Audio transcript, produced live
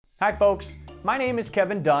Hi folks, my name is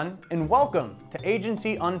Kevin Dunn and welcome to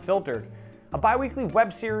Agency Unfiltered, a bi-weekly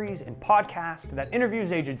web series and podcast that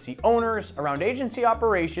interviews agency owners around agency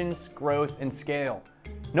operations, growth, and scale.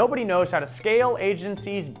 Nobody knows how to scale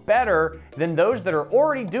agencies better than those that are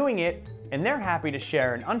already doing it, and they're happy to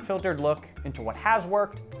share an unfiltered look into what has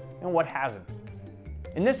worked and what hasn't.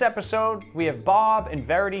 In this episode, we have Bob and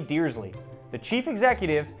Verity Dearsley, the Chief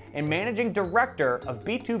Executive and Managing Director of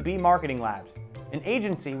B2B Marketing Labs, an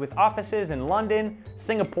agency with offices in London,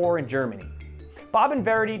 Singapore, and Germany. Bob and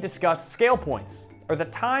Verity discuss scale points, or the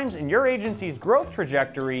times in your agency's growth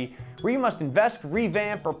trajectory where you must invest,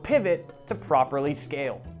 revamp, or pivot to properly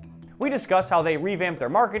scale. We discuss how they revamped their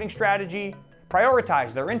marketing strategy,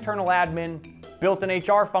 prioritized their internal admin, built an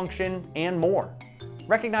HR function, and more.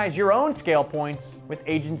 Recognize your own scale points with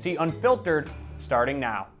Agency Unfiltered starting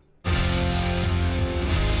now.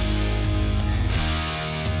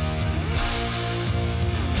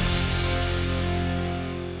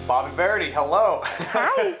 Bob and Verity, hello.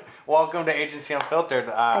 Hi. Welcome to Agency Unfiltered.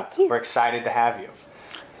 Thank you. We're excited to have you.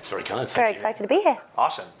 It's very kind. Very excited to be here.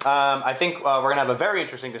 Awesome. I think we're going to have a very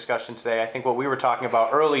interesting discussion today. I think what we were talking about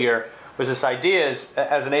earlier was this idea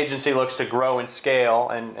as an agency looks to grow and scale,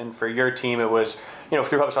 and for your team it was, through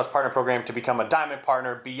HubSpot's partner program to become a diamond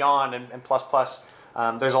partner, beyond, and plus.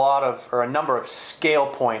 There's a number of scale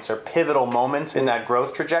points or pivotal moments in that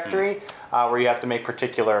growth trajectory where you have to make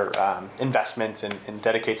particular investments and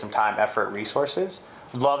dedicate some time, effort, resources.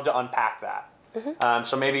 Love to unpack that. Mm-hmm.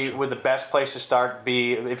 So maybe would the best place to start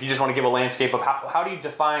be if you just want to give a landscape of how do you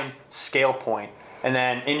define scale point, and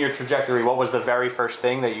then in your trajectory, what was the very first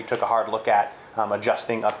thing that you took a hard look at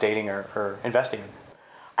adjusting, updating, or investing in?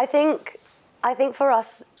 I think for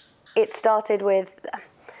us, it started with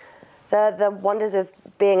the wonders of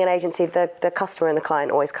being an agency. The customer and the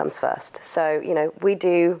client always comes first. So, we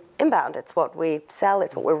do inbound. It's what we sell.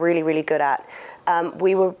 It's what we're really, really good at.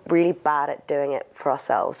 We were really bad at doing it for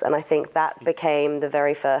ourselves. And I think that became the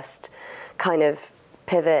very first kind of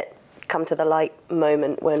pivot, come to the light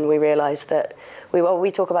moment when we realized that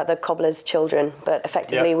we talk about the cobbler's children, but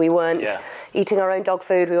effectively we weren't eating our own dog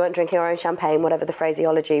food, we weren't drinking our own champagne, whatever the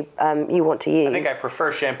phraseology you want to use. I think I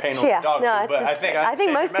prefer champagne over dog food, but I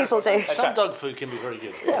think most people do. Some dog food can be very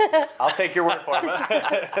good. I'll take your word for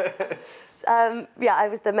it. I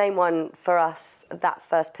was the main one for us. That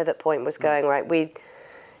first pivot point was going right.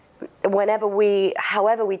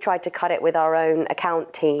 However we tried to cut it with our own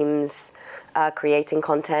account teams, creating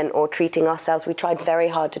content or treating ourselves, we tried very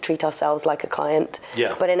hard to treat ourselves like a client.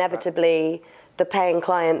 Yeah. But inevitably, the paying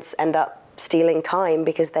clients end up stealing time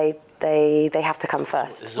because they have to come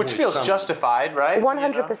first. Which feels justified, right?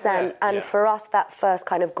 100%. And for us, that first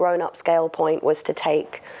kind of grown-up scale point was to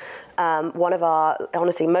take one of our,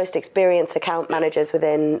 honestly, most experienced account managers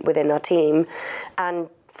within our team and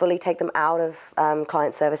fully take them out of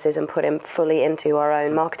client services and put them fully into our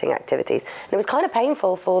own marketing activities. And it was kind of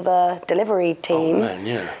painful for the delivery team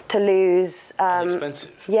to lose.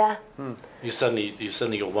 Expensive. Yeah. You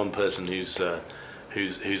suddenly got one person who's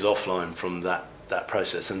offline from that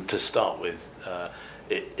process, and to start with,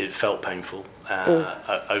 it felt painful.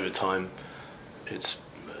 Over time, it's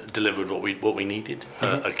delivered what we needed,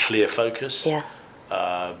 a clear focus. Yeah.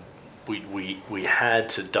 We had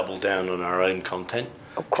to double down on our own content.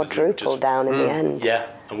 Quadruple down in the end. Yeah,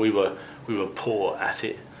 and we were poor at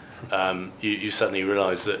it. You suddenly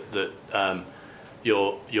realise that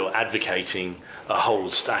you're advocating a whole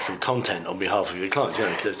stack of content on behalf of your clients.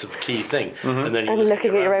 Cause it's a key thing. Mm-hmm. And then you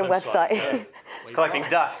looking at your own website. It's collecting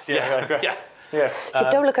dust. Yeah.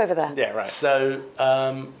 Don't look over there. Yeah, right. So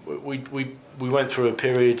we went through a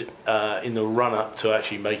period in the run up to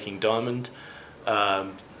actually making Diamond.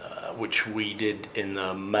 Which we did in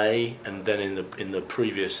May, and then in the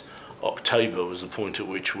previous October was the point at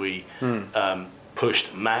which we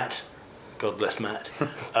pushed Matt, God bless Matt,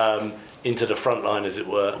 into the front line, as it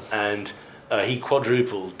were, and he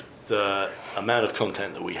quadrupled the amount of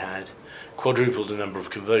content that we had, quadrupled the number of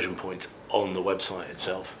conversion points on the website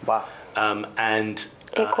itself. Wow. And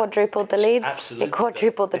it quadrupled the leads. Absolutely. It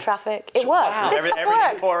quadrupled the traffic. It worked. Wow. This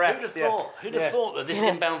stuff works. Who'd have thought that this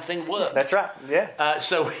inbound thing worked? That's right. Yeah.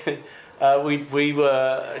 So we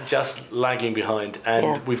were just lagging behind,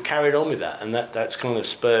 and we've carried on with that, and that's kind of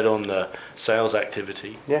spurred on the sales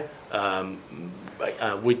activity. Yeah. One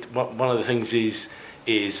of the things is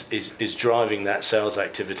driving that sales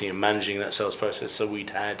activity and managing that sales process. So we'd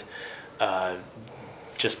had.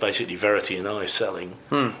 Just basically Verity and I selling.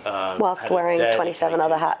 Whilst wearing 27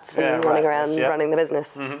 other hats and running around running the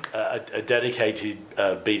business. Mm-hmm. A dedicated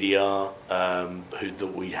BDR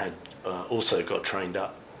that we had also got trained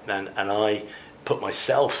up. And I put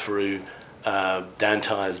myself through Dan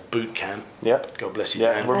Tyer's boot camp. Yep. God bless you,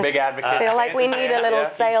 Yeah, Dan. we're big advocates. I feel like we need a little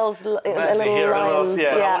sales, a little line.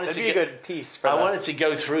 Yeah, Yeah. that'd be a good piece for I that. wanted to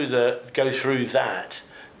go through that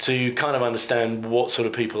to kind of understand what sort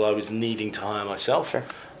of people I was needing to hire myself. Sure.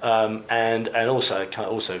 And also I kind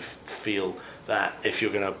of also feel that if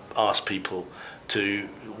you're going to ask people to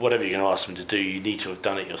whatever you're going to ask them to do, you need to have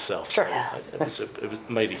done it yourself. Sure. So it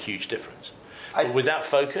made a huge difference. I- But with that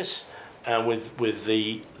focus, and with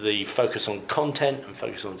the focus on content and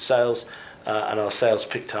focus on sales, and our sales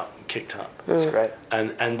picked up and kicked up. That's great.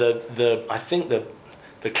 And I think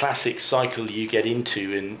the classic cycle you get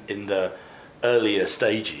into in the earlier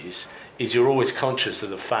stages is you're always conscious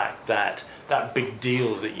of the fact that that big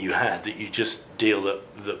deal that you had, that you just deal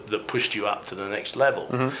that pushed you up to the next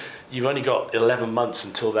level, you've only got 11 months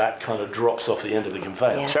until that kind of drops off the end of the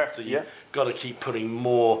conveyor. Yeah. Sure. So you've got to keep putting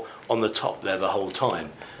more on the top there the whole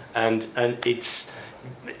time. And it's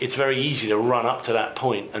very easy to run up to that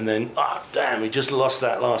point and then, damn, we just lost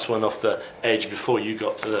that last one off the edge before you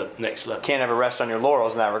got to the next level. Can't ever rest on your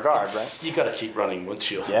laurels in that regard, right? You got to keep running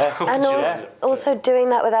once you're. Yeah. And also doing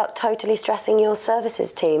that without totally stressing your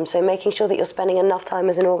services team. So making sure that you're spending enough time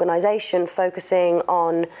as an organisation focusing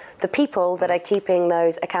on the people that are keeping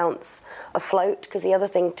those accounts afloat. Because the other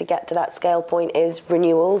thing to get to that scale point is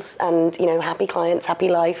renewals and, happy clients, happy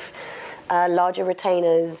life, larger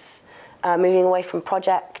retainers, moving away from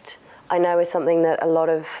project. I know is something that a lot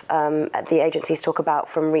of the agencies talk about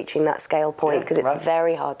from reaching that scale point, because it's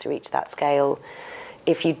very hard to reach that scale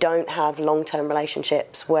if you don't have long-term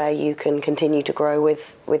relationships where you can continue to grow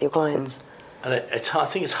with your clients. And I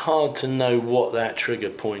think it's hard to know what that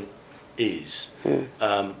trigger point is.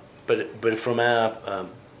 But from our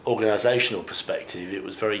organisational perspective, it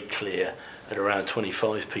was very clear at around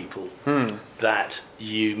 25 people that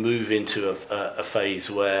you move into a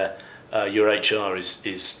phase where your HR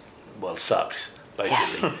is sucks,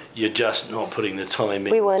 basically. Yeah. You're just not putting the time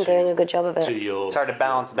in. We weren't doing a good job of it. It's hard to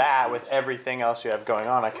balance that with everything else you have going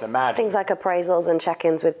on, I can imagine. Things like appraisals and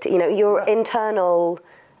check-ins with, your internal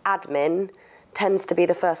admin tends to be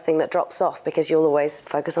the first thing that drops off, because you'll always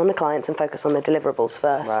focus on the clients and focus on the deliverables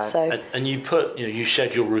first. Right. So And you put, you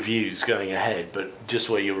schedule reviews going ahead, but just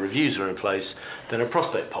where your reviews are in place, then a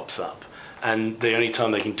prospect pops up. And the only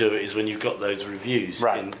time they can do it is when you've got those reviews.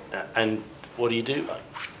 Right. And what do?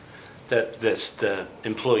 The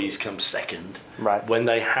employees come second when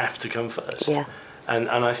they have to come first. Yeah. And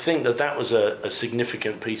I think that was a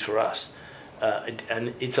significant piece for us.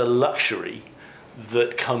 And it's a luxury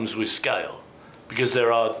that comes with scale. Because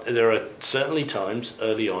there are certainly times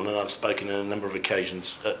early on, and I've spoken on a number of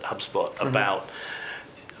occasions at HubSpot about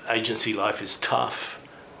agency life is tough,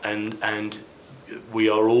 and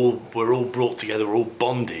we're all brought together, we're all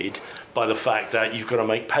bonded by the fact that you've got to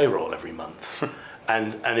make payroll every month,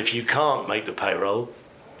 and if you can't make the payroll,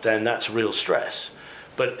 then that's real stress.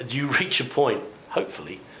 But you reach a point,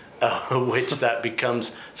 hopefully, which that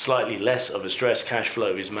becomes slightly less of a stress. Cash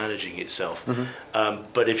flow is managing itself.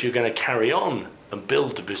 But if you're going to carry on and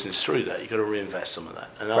build the business through that, you've got to reinvest some of that.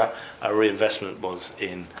 And our reinvestment was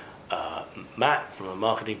in Matt, from a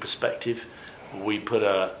marketing perspective. We put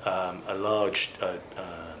a large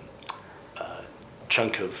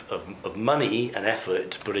chunk of money and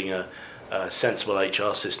effort to putting a sensible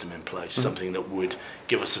HR system in place, something that would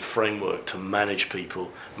give us a framework to manage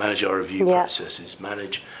people, manage our review processes,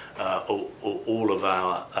 manage all of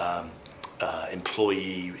our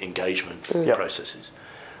employee engagement processes.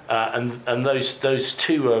 And those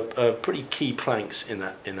two are pretty key planks in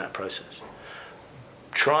that process.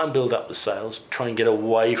 Try and build up the sales, try and get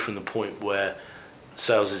away from the point where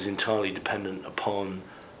sales is entirely dependent upon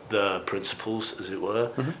the principals, as it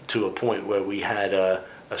were, to a point where we had a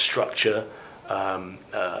structure,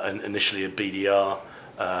 and initially a BDR,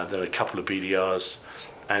 then a couple of BDRs,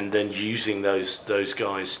 and then using those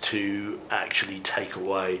guys to actually take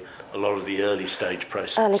away a lot of the early stage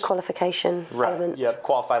process. early qualification elements. Yeah,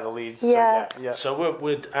 qualify the leads. Yeah. So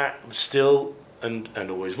we're still, and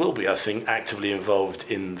always will be, I think, actively involved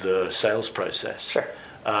in the sales process. Sure.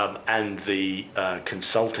 And the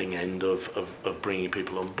consulting end of bringing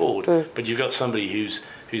people on board. But you've got somebody who's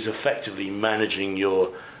effectively managing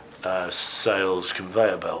your sales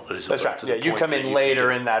conveyor belt. That's right. Yeah, you come in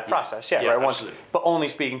later in that process. Yeah, right. Once, but only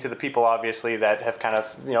speaking to the people, obviously, that have kind of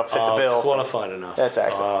fit the bill. Qualified enough. That's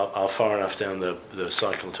excellent. Are far enough down the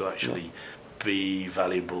cycle to actually be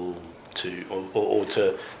valuable to or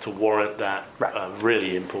to warrant that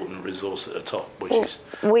really important resource at the top, which is.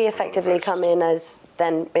 We effectively come in as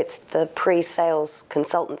then it's the pre-sales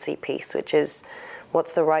consultancy piece, which is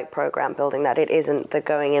what's the right program building that. It isn't the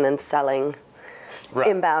going in and selling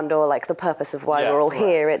inbound or like the purpose of why we're all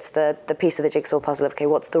here. It's the piece of the jigsaw puzzle of, okay,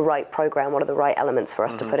 what's the right program? What are the right elements for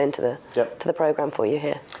us to put into the program for you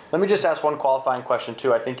here? Let me just ask one qualifying question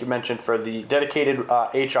too. I think you mentioned for the dedicated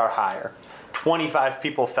HR hire, 25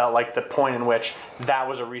 people felt like the point in which that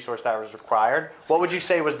was a resource that was required. What would you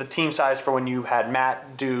say was the team size for when you had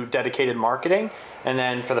Matt do dedicated marketing? And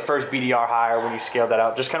then for the first BDR hire, when you scaled that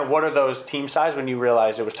out, just kind of what are those team size when you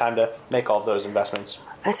realized it was time to make all of those investments?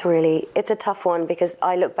 It's a tough one because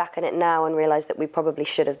I look back at it now and realize that we probably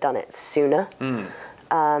should have done it sooner.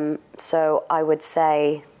 So I would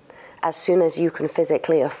say as soon as you can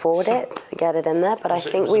physically afford it, get it in there. But I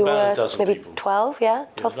think we were maybe people. 12, 12,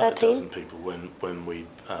 13. About a dozen people when we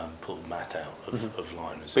pulled Matt out of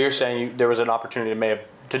line. So you're saying there was an opportunity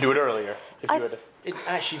to do it earlier? It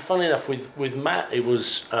actually, funny enough, with Matt, it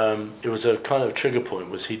was a kind of trigger point.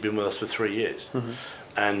 Was he'd been with us for 3 years,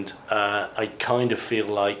 and I kind of feel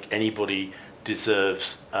like anybody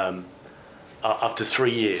deserves. After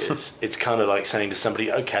 3 years, it's kind of like saying to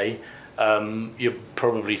somebody, okay. You're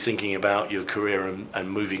probably thinking about your career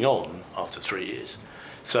and moving on after 3 years.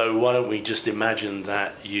 So why don't we just imagine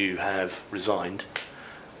that you have resigned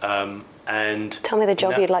and tell me the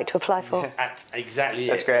job you'd like to apply for. Exactly.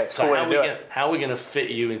 That's great. So how are we going to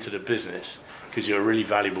fit you into the business? Because you're a really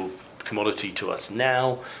valuable commodity to us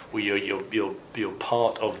now. You're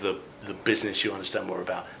part of the business. You understand more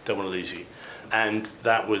about. Don't want to lose you. And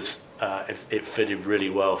that was. It fitted really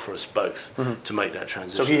well for us both to make that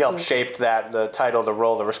transition. So he helped shape that, the title, the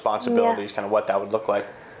role, the responsibilities, kind of what that would look like.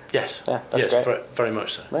 Yes. Yeah, that's great. Very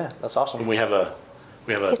much so. Yeah, that's awesome. And we have a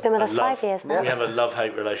He's been with us 5 years now. We have a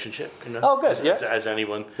love-hate relationship. You know, oh, good. As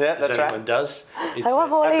anyone does. I want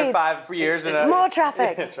more after 5 years. It's more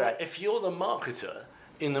traffic. That's right. If you're the marketer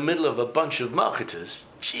in the middle of a bunch of marketers,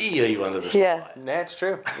 gee, are you under the spotlight? Yeah, it's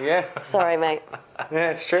true. Yeah. Sorry, mate. Yeah,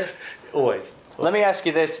 it's true. Always. Let me ask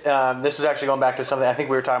you this. This was actually going back to something I think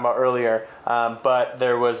we were talking about earlier, but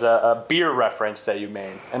there was a beer reference that you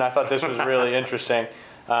made, and I thought this was really interesting.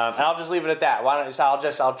 And I'll just leave it at that. Why don't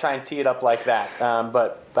I'll try and tee it up like that.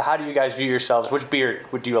 But how do you guys view yourselves? Which beer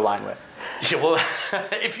would you align with? Yeah, well,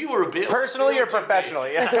 if you were a beer personally or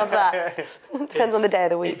professionally, I love that. Depends on the day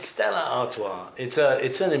of the week. It's Stella Artois.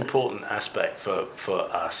 It's an important aspect for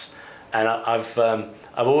us, and I've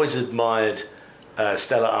always admired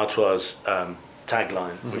Stella Artois'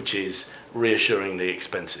 tagline, which is reassuringly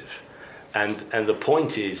expensive, and the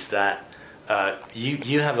point is that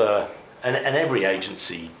you have and every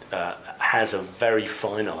agency has a very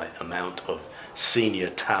finite amount of senior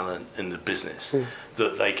talent in the business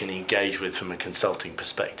that they can engage with from a consulting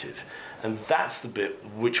perspective, and that's the bit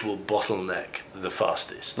which will bottleneck the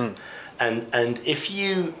fastest. And if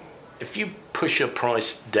you push your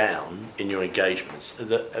price down in your engagements,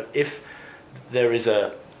 if there is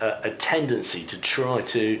a tendency to try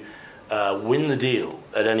to win the deal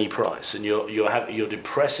at any price, and you're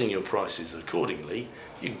depressing your prices accordingly,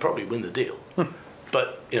 you can probably win the deal.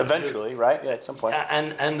 But eventually, right? Yeah, at some point.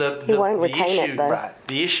 And you won't retain it though. Right.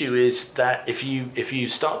 The issue is that if you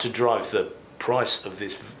start to drive the price of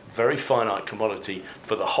this very finite commodity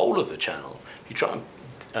for the whole of the channel, you try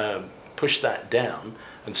and push that down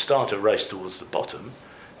and start a race towards the bottom,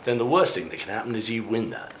 then the worst thing that can happen is you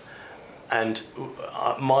win that. And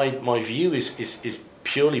my view is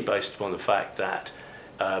purely based upon the fact that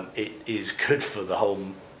it is good for the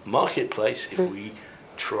whole marketplace if we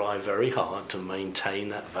try very hard to maintain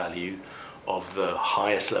that value of the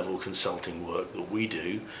highest level consulting work that we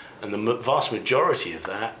do, and the vast majority of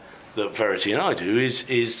that Verity and I do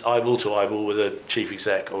is eyeball to eyeball with a chief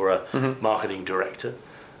exec or a marketing director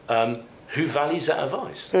who values that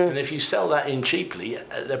advice. And if you sell that in cheaply,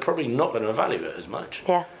 they're probably not going to value it as much.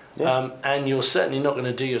 And you're certainly not going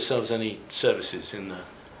to do yourselves any services in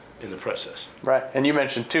the process. Right, and you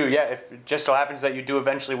mentioned too, if it just so happens that you do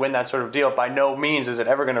eventually win that sort of deal, by no means is it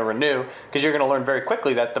ever going to renew, because you're going to learn very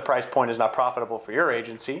quickly that the price point is not profitable for your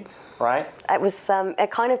agency, right?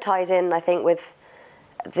 It kind of ties in, I think, with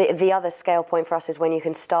the other scale point for us is when you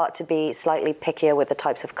can start to be slightly pickier with the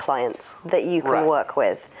types of clients that you can work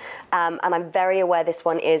with. And I'm very aware this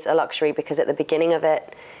one is a luxury, because at the beginning of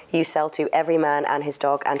it, you sell to every man and his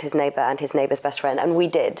dog and his neighbor's best friend, and we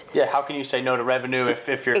did. Yeah, how can you say no to revenue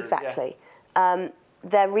if you're... Exactly. Yeah.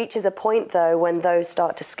 There reaches a point, though, when those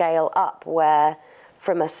start to scale up, where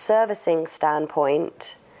from a servicing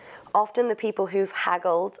standpoint, often the people who've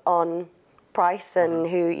haggled on price and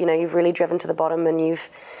who, you've really driven to the bottom and you've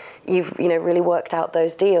really worked out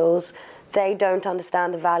those deals, they don't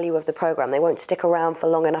understand the value of the program. They won't stick around for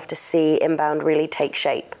long enough to see inbound really take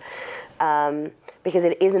shape. Because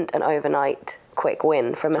it isn't an overnight quick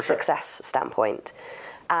win from a success standpoint.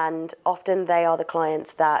 And often they are the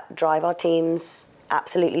clients that drive our teams,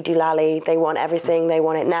 absolutely doolally. They want everything, they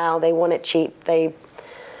want it now, they want it cheap.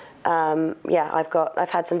 I've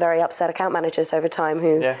had some very upset account managers over time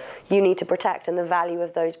who you need to protect, and the value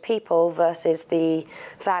of those people versus the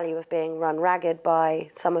value of being run ragged by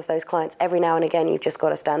some of those clients. Every now and again, you've just got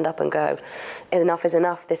to stand up and go, enough is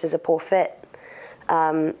enough, this is a poor fit.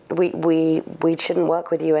 We shouldn't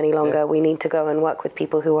work with you any longer. Yeah. We need to go and work with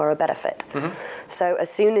people who are a better fit. Mm-hmm. So as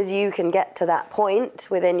soon as you can get to that point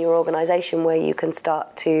within your organization where you can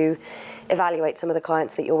start to evaluate some of the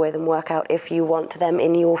clients that you're with and work out if you want them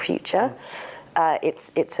in your future,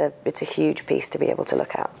 it's a huge piece to be able to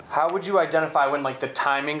look at. How would you identify when like the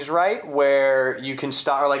timing's right, where you can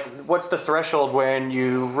start, or like what's the threshold when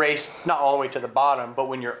you race not all the way to the bottom, but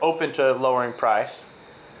when you're open to lowering price,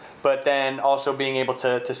 but then also being able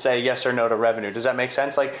to say yes or no to revenue? Does that make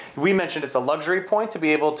sense? Like we mentioned, it's a luxury point to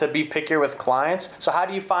be able to be pickier with clients. So how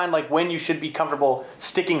do you find like when you should be comfortable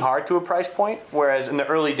sticking hard to a price point, whereas in the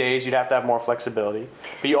early days you'd have to have more flexibility,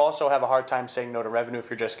 but you also have a hard time saying no to revenue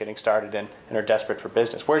if you're just getting started and are desperate for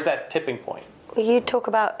business? Where's that tipping point? You talk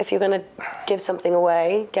about if you're going to give something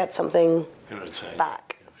away, get something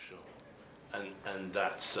back. Yeah, for sure. And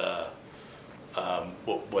that's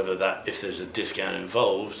whether that, if there's a discount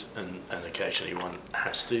involved, and occasionally one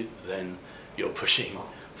has to, then you're pushing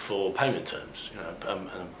for payment terms,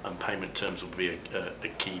 and payment terms will be a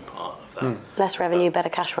key part of that. Less revenue, better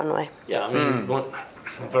cash runway. Yeah, I mean,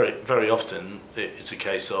 very, very often it's a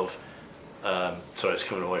case of, sorry, it's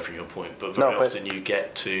coming away from your point, but very often you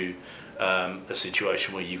get to a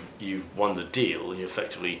situation where you've won the deal and you're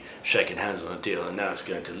effectively shaking hands on a deal, and now it's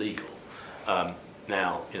going to legal.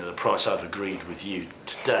 Now, the price I've agreed with you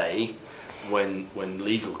today, when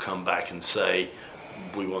legal come back and say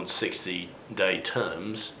we want 60-day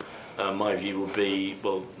terms, my view would be,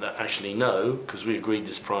 well, actually no, because we agreed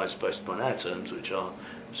this price based upon our terms, which are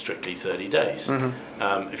strictly 30 days.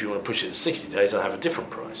 Mm-hmm. If you want to push it to 60 days, I'll have a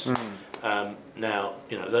different price. Mm-hmm. Now,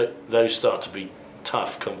 those start to be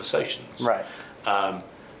tough conversations. Right.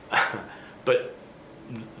 But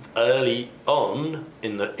early on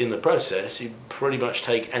in the process, you pretty much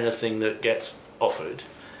take anything that gets offered,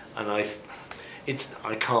 and I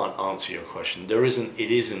can't answer your question.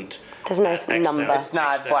 It isn't. There's no number. It's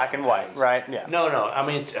not black and white, right? Yeah. No. I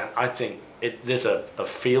mean, I think there's a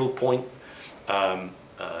feel point.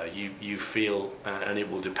 You feel, and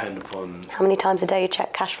it will depend upon how many times a day you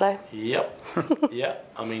check cash flow. Yep. Yeah.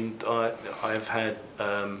 I mean, I've had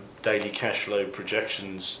daily cash flow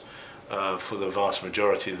projections for the vast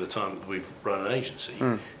majority of the time that we've run an agency,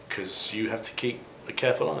 because you have to keep a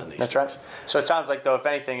careful eye on these things. Right. So it sounds like, though, if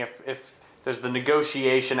anything, if there's the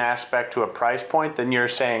negotiation aspect to a price point, then you're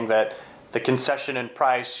saying that the concession in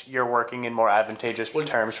price, you're working in more advantageous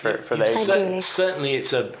terms for the agency. Certainly,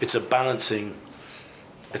 it's a balancing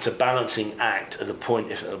act at the point.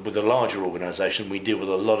 With a larger organisation, we deal with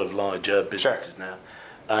a lot of larger businesses now.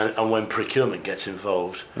 And when procurement gets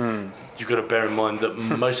involved, you've got to bear in mind that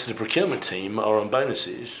most of the procurement team are on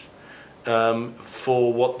bonuses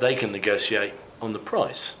for what they can negotiate on the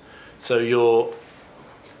price. So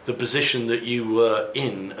the position that you were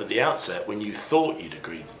in at the outset when you thought you'd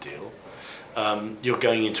agreed the deal, you're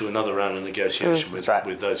going into another round of negotiation with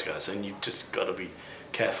those guys, and you've just got to be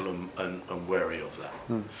careful and wary of that.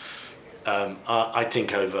 I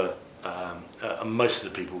think over... most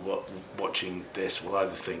of the people watching this will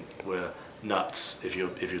either think we're nuts if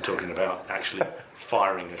you're talking about actually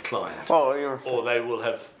firing a client, or they will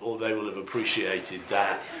have appreciated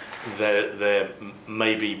that they're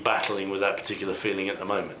maybe battling with that particular feeling at the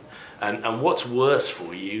moment. And what's worse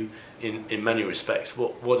for you in many respects?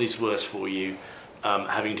 What is worse for you?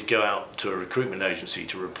 Having to go out to a recruitment agency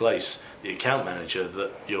to replace the account manager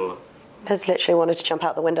that you're. Has literally wanted to jump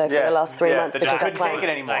out the window for the last 3 months because couldn't take it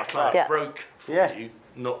anymore. That client broke for you.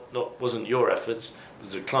 Not wasn't your efforts. It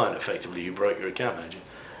was the client effectively who broke your account manager.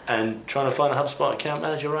 And trying to find a HubSpot account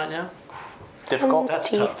manager right now, difficult.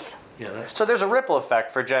 That's tough. Yeah, so there's a ripple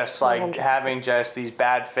effect for just like 100%. Having just these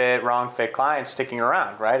bad fit, wrong fit clients sticking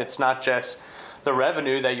around, right? It's not just the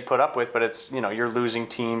revenue that you put up with, but it's you're losing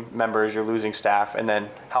team members, you're losing staff, and then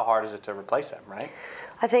how hard is it to replace them, right?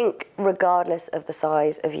 I think regardless of the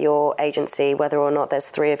size of your agency, whether or not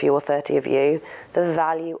there's 3 of you or 30 of you, the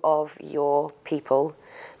value of your people,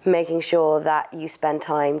 making sure that you spend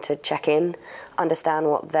time to check in, understand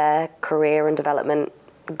what their career and development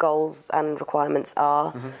goals and requirements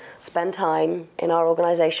are, spend time in our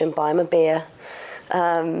organisation, buy them a beer,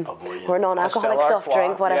 or a non-alcoholic soft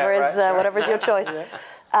drink, whatever is your choice.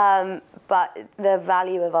 But the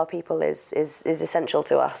value of our people is essential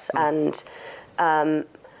to us, and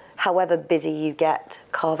however busy you get,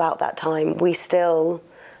 carve out that time. We still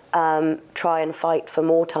try and fight for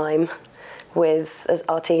more time with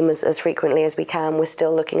our team as frequently as we can. We're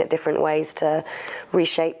still looking at different ways to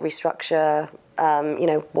reshape, restructure,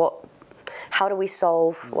 how do we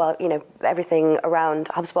solve, well, everything around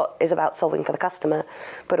HubSpot is about solving for the customer,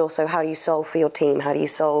 but also how do you solve for your team? How do you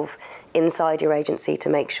solve inside your agency to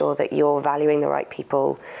make sure that you're valuing the right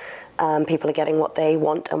people, people are getting what they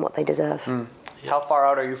want and what they deserve. How far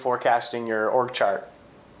out are you forecasting your org chart?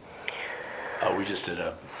 We just did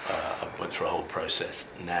went through a whole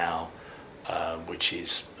process now, which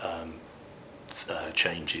is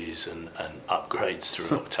changes and upgrades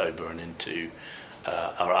through October and into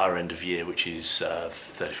our end of year, which is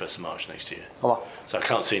 31st of March next year. Oh, wow. So I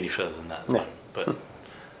can't see any further than that. No. But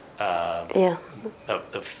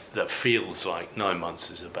that feels like 9 months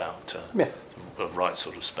is about the right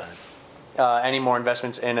sort of span. Any more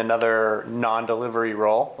investments in another non-delivery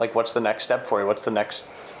role? Like, what's the next step for you? What's the next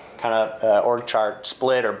kind of org chart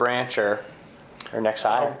split or branch or next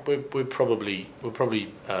hire? We're probably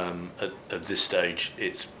at this stage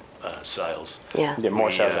it's sales. Yeah.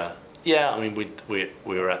 More sales. Yeah, I mean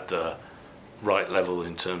we're at the right level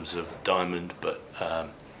in terms of Diamond, but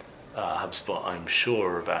HubSpot, I'm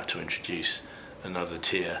sure, are about to introduce another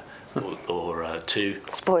tier or two.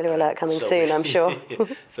 Spoiler alert coming soon, I'm sure.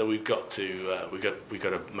 So we've got to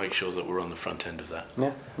make sure that we're on the front end of that.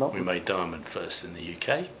 Yeah. Well. We made Diamond first in the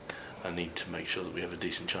UK. I need to make sure that we have a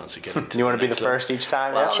decent chance of getting to You want to be the next level. first each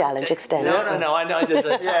time? Well, challenge extended. No, I know there's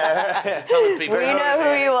a ton of people. We know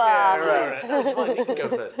who you are. Right. That's fine, you can go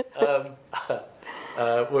first.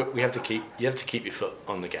 You have to keep your foot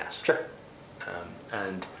on the gas. Sure.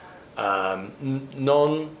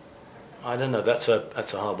 I don't know, that's a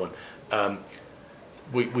hard one.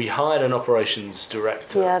 We hired an operations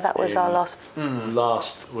director. Yeah, that was our last.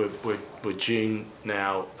 We're June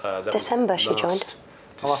now. December she joined.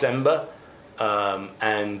 December,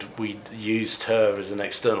 and we used her as an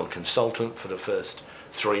external consultant for the first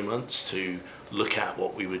 3 months to look at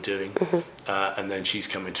what we were doing, and then she's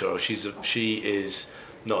come into our. She is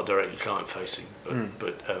not directly client facing,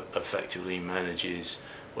 but effectively manages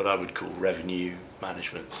what I would call revenue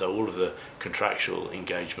management. So all of the contractual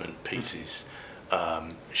engagement pieces.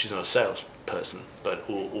 She's not a salesperson, but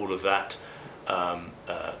all of that.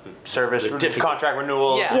 Service, contract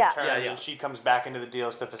renewals, Yeah. terms, and she comes back into the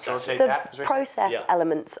deals to facilitate The that. process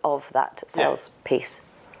elements of that sales piece.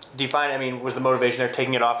 Do you find, was the motivation there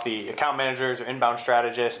taking it off the account managers or inbound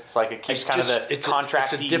strategists? Like it keeps the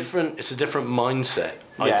contract. It's a different mindset,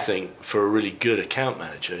 I think, for a really good account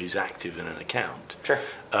manager who's active in an account. Sure.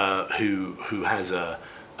 Who has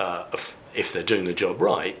if they're doing the job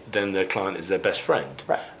right, then their client is their best friend.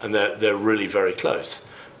 Right. And they're really very close.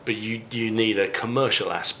 But you need a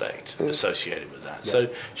commercial aspect associated with that. Yeah. So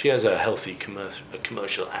she has a healthy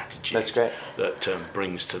commercial attitude. That's great. That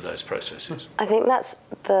brings to those processes. I think that's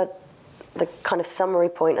the kind of summary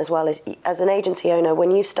point as well, is as an agency owner, when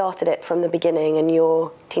you started it from the beginning and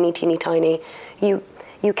you're teeny tiny, you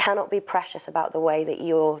cannot be precious about the way that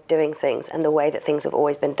you're doing things and the way that things have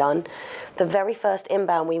always been done. The very first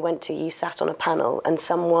inbound we went to, you sat on a panel and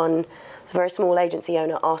someone, a very small agency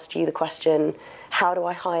owner, asked you the question, how do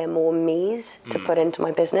I hire more me's to put into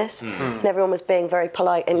my business? And everyone was being very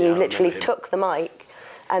polite, and you literally took the mic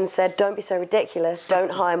and said, don't be so ridiculous,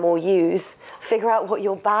 don't hire more you's, figure out what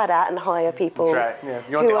you're bad at and hire people who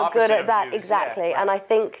are good at that. Exactly. Yeah, right. And I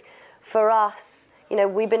think for us,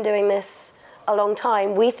 we've been doing this a long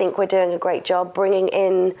time. We think we're doing a great job bringing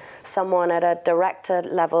in someone at a director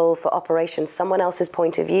level for operations, someone else's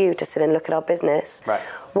point of view to sit and look at our business. Right.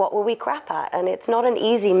 What will we crap at? And it's not an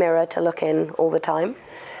easy mirror to look in all the time,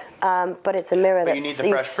 but it's a mirror that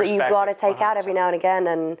you've got to take out every now and again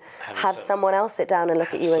and have someone else sit down and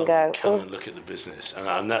look at you and go, come and look at the business.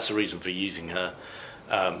 And that's the reason for using her,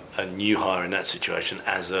 a new hire in that situation,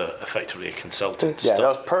 as effectively a consultant. Yeah, that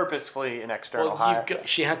was purposefully an external hire.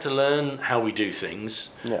 She had to learn how we do things,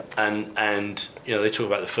 and they talk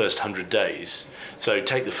about the first 100 days. So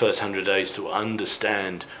take the first 100 days to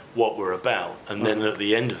understand what we're about, and then at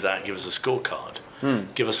the end of that, give us a scorecard.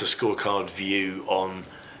 Give us a scorecard view on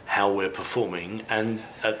how we're performing, and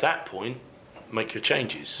at that point, make your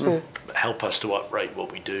changes. Help us to uprate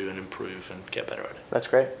what we do and improve and get better at it. That's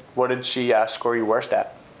great. What did she score you worst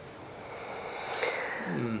at?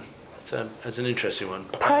 That's an interesting one.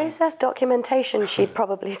 Process documentation, she'd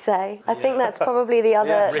probably say. I think that's probably the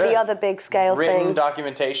other big scale thing. Written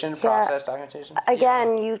documentation, process documentation.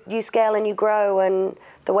 Again, you scale and you grow, and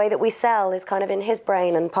the way that we sell is kind of in his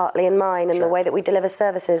brain and partly in mine, and the way that we deliver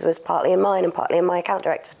services was partly in mine and partly in my account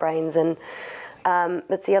director's brains. And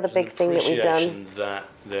That's the other big thing that we've done. Appreciation that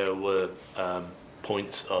there were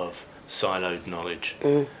points of siloed knowledge,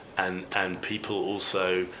 and people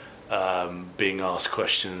also being asked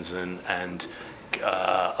questions and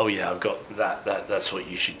oh yeah, I've got that's what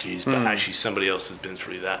you should use, but actually somebody else has been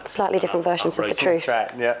through that. Slightly different versions of the truth.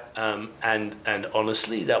 Right, yeah. And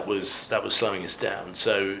honestly, that was slowing us down.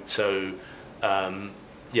 So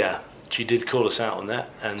yeah, she did call us out on that.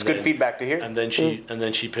 And It's good feedback to hear. And then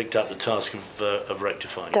she picked up the task of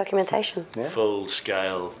rectifying Documentation. full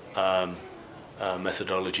scale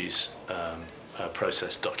methodologies,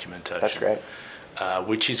 process documentation. That's great.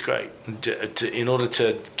 Which is great in order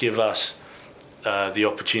to give us the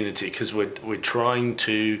opportunity, because we're trying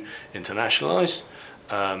to internationalize,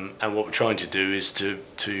 and what we're trying to do is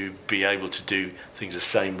to be able to do things the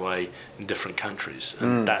same way in different countries,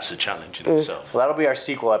 and that's a challenge in itself. Well, that'll be our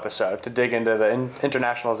sequel episode, to dig into the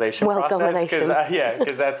internationalization World process. domination.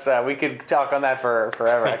 Because that's we could talk on that for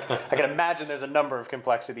forever. I can imagine there's a number of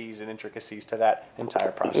complexities and intricacies to that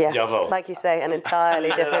entire process. Yeah, Jawohl. like you say, an entirely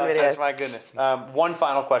different video. That's my goodness. One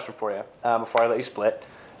final question for you before I let you split.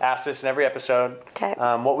 Ask this in every episode. Okay.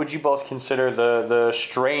 What would you both consider the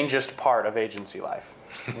strangest part of agency life?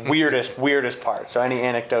 weirdest part. So any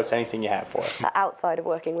anecdotes, anything you have for us? Outside of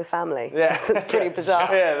working with family. Yeah. It's pretty bizarre.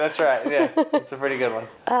 Yeah, that's right. Yeah, it's a pretty good one.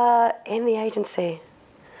 In the agency,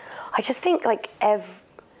 I just think like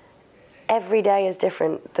every day is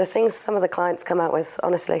different. The things some of the clients come out with,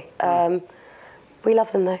 honestly. We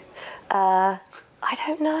love them though. I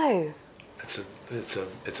don't know. It's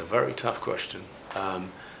a very tough question.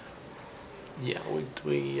 Yeah,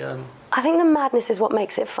 we I think the madness is what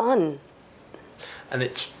makes it fun. and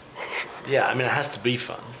it's I mean, it has to be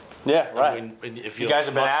fun. Yeah, right. I mean, if You guys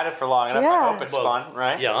have been at it for long enough. Yeah. I hope it's fun,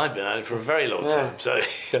 right? Yeah, I've been at it for a very long Yeah. time. So,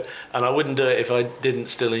 and I wouldn't do it if I didn't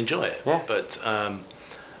still enjoy it. Yeah. But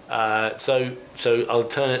so I'll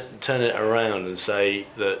turn it around and say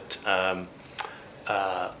that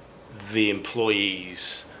the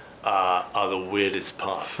employees are the weirdest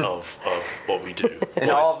part of what we do.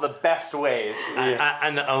 In all of the best ways.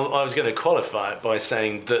 And I was going to qualify it by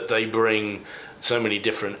saying that they bring so many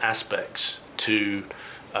different aspects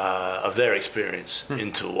of their experience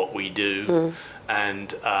into what we do,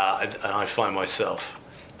 and I find myself.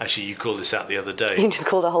 Actually, you called this out the other day. You just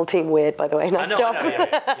called the whole team weird, by the way. Nice job.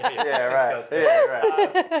 Yeah, right. Yeah,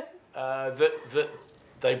 right. That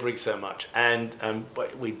they bring so much, and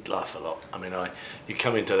we laugh a lot. I mean, you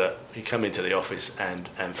come into the office and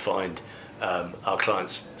find our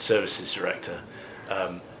client's services director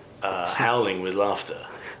howling with laughter,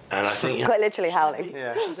 and I think Quite literally howling.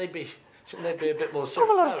 Yeah. Shouldn't they be a bit more serious?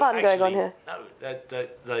 a lot of fun going on here. No,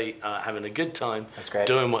 they are having a good time. That's great.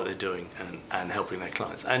 Doing what they're doing and helping their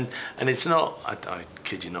clients. And it's not, I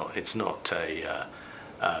kid you not, it's not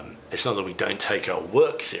that we don't take our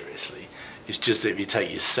work seriously. It's just that if you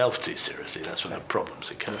take yourself too seriously, that's when the problems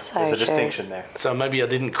occur. So There's a true. distinction there. So maybe I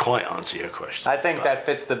didn't quite answer your question. I think that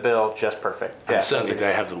fits the bill just perfect. And Yeah, certainly that's a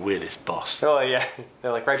they good have the weirdest boss. one. Oh, yeah.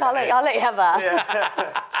 They're like, right I'll behind let us. you have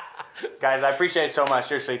that. Guys, I appreciate it so much.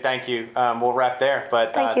 Seriously, thank you. We'll wrap there.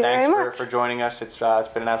 But Thank you thanks very much. for joining us. It's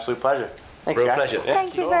been an absolute pleasure. Thanks, Real guys. pleasure. Yeah.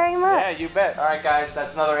 Thank you very much. Yeah, you bet. All right, guys,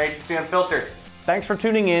 that's another Agency Unfiltered. Thanks for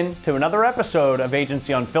tuning in to another episode of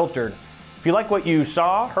Agency Unfiltered. If you like what you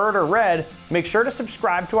saw, heard, or read, make sure to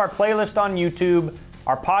subscribe to our playlist on YouTube,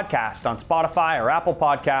 our podcast on Spotify or Apple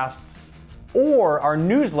Podcasts, or our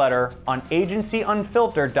newsletter on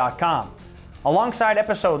agencyunfiltered.com. Alongside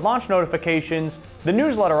episode launch notifications, the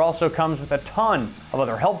newsletter also comes with a ton of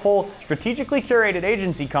other helpful, strategically curated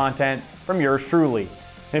agency content from yours truly.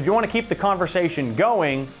 And if you want to keep the conversation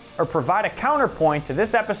going or provide a counterpoint to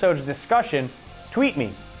this episode's discussion, tweet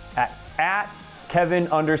me at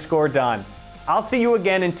Kevin_Dunn. I'll see you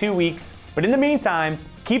again in 2 weeks, but in the meantime,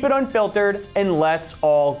 keep it unfiltered and let's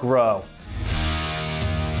all grow.